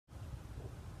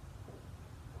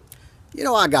You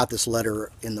know, I got this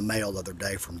letter in the mail the other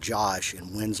day from Josh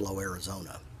in Winslow,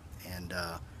 Arizona. And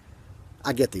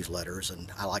I get these letters,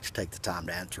 and I like to take the time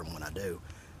to answer them when I do.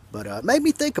 But it made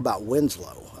me think about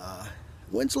Winslow.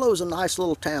 Winslow is a nice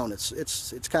little town.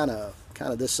 It's kind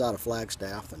of this side of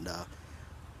Flagstaff, and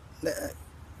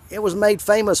it was made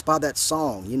famous by that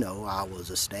song. You know, I was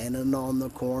a standing on the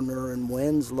corner in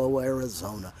Winslow,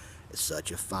 Arizona. It's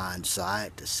such a fine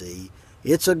sight to see.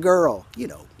 It's a girl. You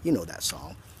know that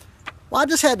song. Well, I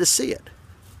just had to see it.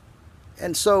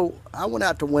 And so I went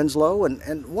out to Winslow,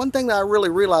 and one thing that I really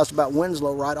realized about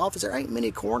Winslow right off is there ain't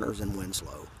many corners in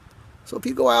Winslow. So if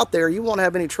you go out there, you won't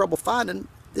have any trouble finding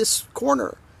this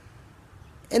corner.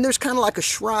 And there's kind of like a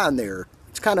shrine there.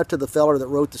 It's kind of to the feller that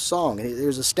wrote the song. And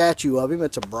there's a statue of him.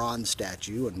 It's a bronze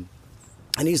statue, and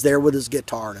he's there with his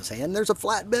guitar in his hand. There's a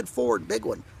flatbed Ford, big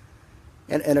one,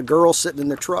 and a girl sitting in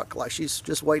the truck like she's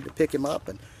just waiting to pick him up.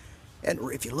 And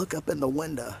if you look up in the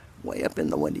window, way up in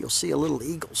the window, you'll see a little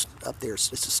eagle up there.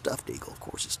 It's a stuffed eagle, of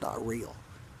course. It's not real.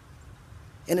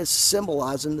 And it's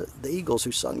symbolizing the Eagles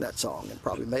who sung that song and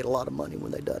probably made a lot of money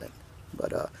when they done it.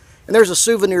 But and there's a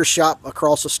souvenir shop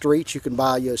across the street. You can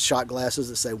buy shot glasses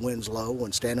that say Winslow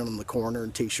and standing on the corner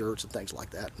and T-shirts and things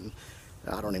like that. And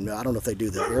I don't even know. I don't know if they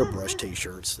do the airbrush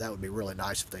T-shirts. That would be really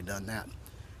nice if they done that.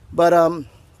 But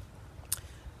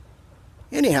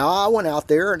anyhow, I went out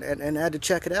there and had to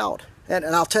check it out. And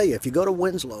I'll tell you, if you go to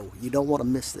Winslow, you don't want to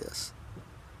miss this.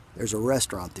 There's a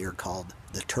restaurant there called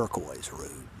the Turquoise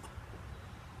Room.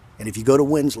 And if you go to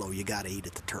Winslow, you got to eat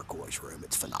at the Turquoise Room.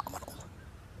 It's phenomenal.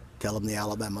 Tell them the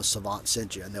Alabama Savant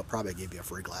sent you, and they'll probably give you a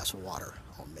free glass of water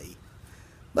on me.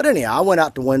 But anyhow, I went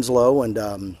out to Winslow and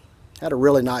had a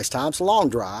really nice time. It's a long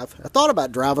drive. I thought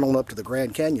about driving on up to the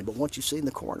Grand Canyon, but once you've seen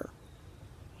the corner,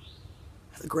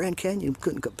 the Grand Canyon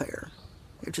couldn't compare.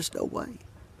 There's just no way.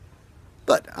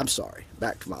 But I'm sorry.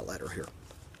 Back to my letter here.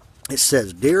 It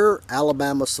says, Dear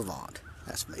Alabama Savant.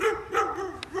 That's me.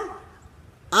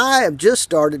 I have just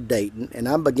started dating, and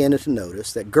I'm beginning to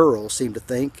notice that girls seem to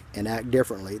think and act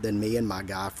differently than me and my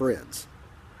guy friends.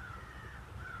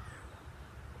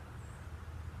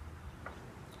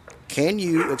 Can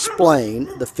you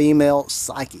explain the female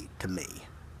psyche to me?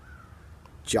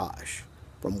 Josh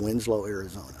from Winslow,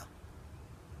 Arizona.